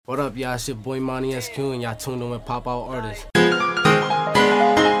What up, y'all? It's your boy Monee SQ, and y'all tuned in with Pop Out Artists.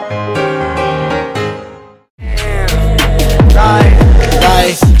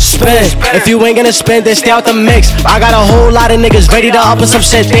 Spin. If you ain't gonna spin, then stay out the mix. I got a whole lot of niggas ready to up on some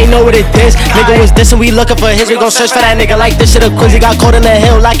shit. They know what it is. Nigga was dissing, we looking for his. We gon' search for that nigga like this shit a quiz. He got caught in the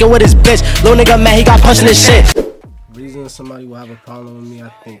hill, lacking with his bitch. Little nigga mad, he got punched in his shit. The reason somebody will have a problem with me, I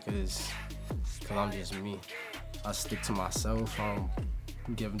think, is because I'm just me. I stick to myself.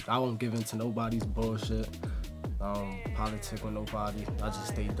 I won't give in to nobody's bullshit. I don't politic with nobody. I just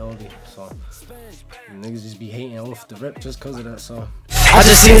stay doggy. So niggas just be hating off the rip just cause of that. So I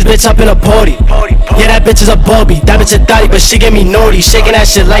just seen this bitch up in a party. Yeah, that bitch is a Bobby. That bitch a thotty, but she get me naughty. Shaking that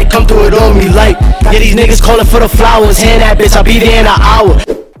shit like come through it on me like. Yeah, these niggas calling for the flowers. Hand that bitch, I'll be there in an hour.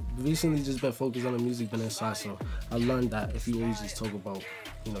 Recently just been focused on the music, been inside, so I learned that if you always just talk about,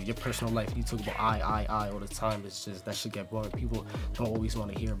 you know, your personal life, you talk about I all the time, it's just, that should get boring. People don't always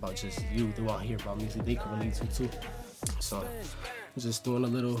want to hear about just you, they want to hear about music they can relate to too. So I'm just doing a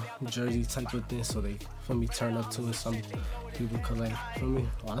little Jersey type of thing, so they, for me, turn up to it. Some people come like, for me,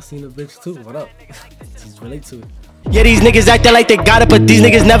 oh, I seen the bitch too, what up? Just relate to it. Yeah, these niggas acting like they got it, but these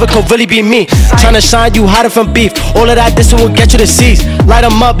niggas never could really be me. Tryna shine, you hotter from beef. All of that dissing will get you to seize. Light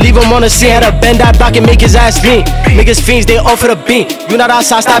him up, leave him on the scene. Had to bend that block and make his ass lean. Niggas fiends, they all for the beat. You not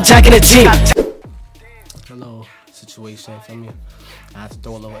outside, stop jacking the team. Hello, situation for me. I have to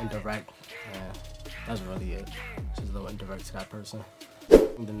throw a little indirect. That's really it. Just a little indirect to that person.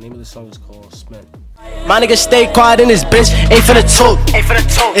 The name of the song is called Spin. My nigga stay quiet in this bitch, ain't finna talk.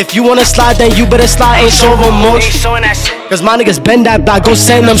 If you wanna slide, then you better slide, ain't showing remorse. Cause my niggas bend that block, go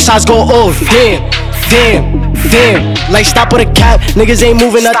send them shots, go off. Damn. Like stop with a cap, niggas ain't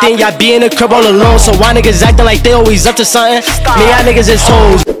moving nothing. Y'all be in the crib all alone. So why niggas acting like they always up to something? Me, y'all niggas is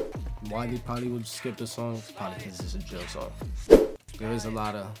hoes. Why they probably would skip the song? Probably because it's a drill song. There is a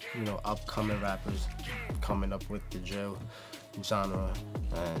lot of, you know, upcoming rappers coming up with the drill genre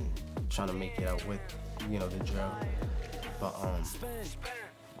and trying to make it out with, you know, the drill. But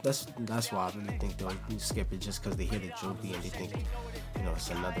that's why I really think they'll skip it, just because they hear the drill beat and they think, you know,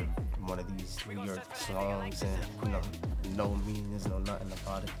 it's another one of these New York songs, and you know, no meanings, no nothing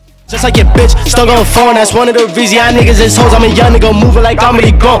about it. Just like your bitch, stuck on the phone, that's one of the reasons y'all niggas is hoes. I'm a young nigga moving like I'm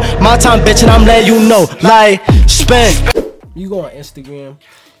really grown. My time, bitch, and I'm letting you know, like, spin. You go on Instagram,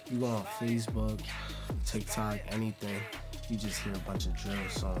 you go on Facebook, TikTok, anything, you just hear a bunch of drill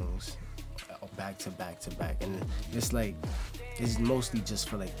songs back to back to back, and it's like, it's mostly just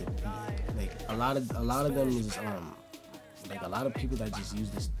for like the beat. Like a lot of them is like a lot of people that just use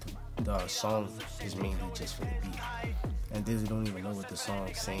the song is mainly just for the beat, and they don't even know what the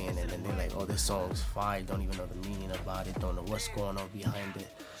song's saying, and then they're like, oh, this song's fire, don't even know the meaning about it, don't know what's going on behind it.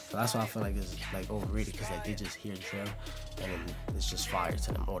 So that's why I feel like it's like overrated, because like they just hear drill and then it's just fire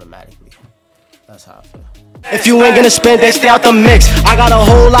to them automatically. That's how I feel. If you ain't gonna spin, then stay out the mix. I got a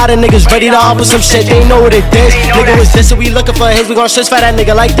whole lot of niggas ready to up with some shit. They know what it is. Nigga was dissing, we looking for his. We gon' search for that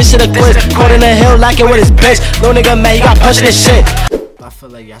nigga like this shit a quiz. Caught in the hill, lacking with his bitch. Little nigga mad, he got punched in his shit. I feel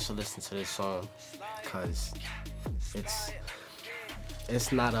like y'all should listen to this song, because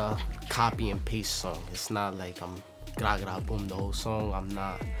it's not a copy and paste song. It's not like I'm gra boom the whole song. I'm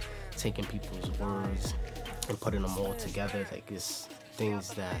not taking people's words and putting them all together. Like, it's things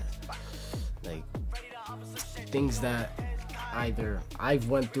that either I've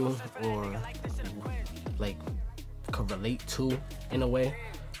went through or like could relate to in a way,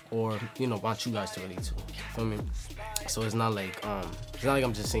 or you know, want you guys to relate to. Feel me? So it's not like I'm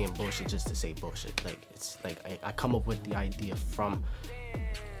just saying bullshit just to say bullshit. Like, it's like I come up with the idea from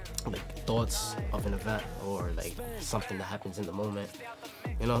like thoughts of an event or like something that happens in the moment,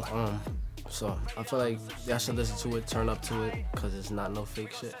 you know. So I feel like y'all should listen to it, turn up to it, because it's not no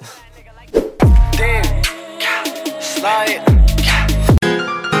fake shit. Damn, slide.